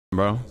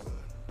Bro.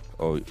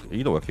 Oh,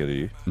 you don't work here, do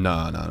you?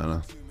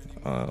 No.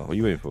 What are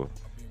you waiting for?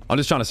 I'm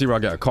just trying to see where I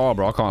get a car,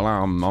 bro. I can't lie.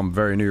 I'm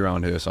very new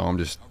around here, so I'm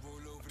just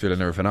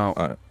filling everything out.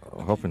 Alright,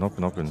 hop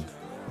in.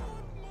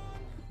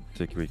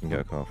 Take where you can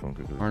get a car from.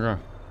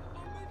 Okay.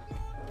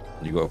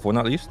 You got a phone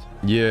at least?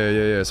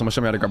 Yeah. Someone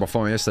showed me how to grab a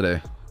phone yesterday.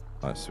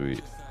 Alright,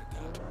 sweet.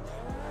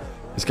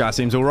 This guy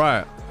seems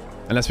alright.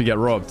 Unless we get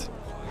robbed.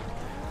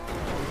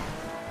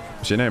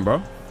 What's your name,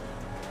 bro?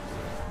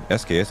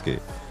 SK.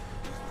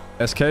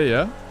 SK,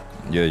 yeah?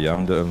 Yeah.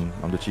 I'm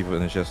the chief of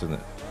NHS, isn't it?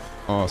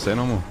 Oh, say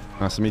no more.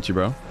 Nice to meet you,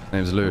 bro.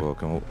 Name's Lou.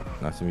 Welcome.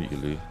 Nice to meet you,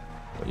 Lou.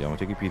 But yeah, I'm gonna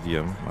take your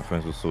PDM. My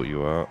friends will sort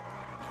you out.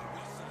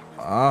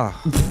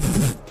 Ah.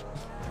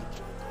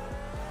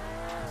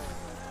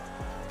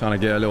 Trying to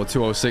get a little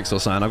 206 or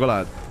something. I got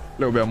like a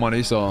little bit of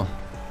money, so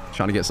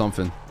trying to get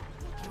something.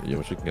 Yeah,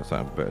 but you can get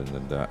something better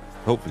than that.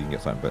 Hopefully, you can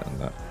get something better than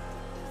that.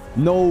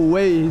 No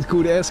way, he's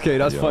called SK.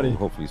 That's funny.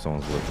 Hopefully,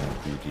 someone's working on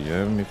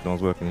PDM. If no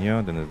one's working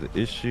here, then there's an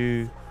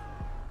issue.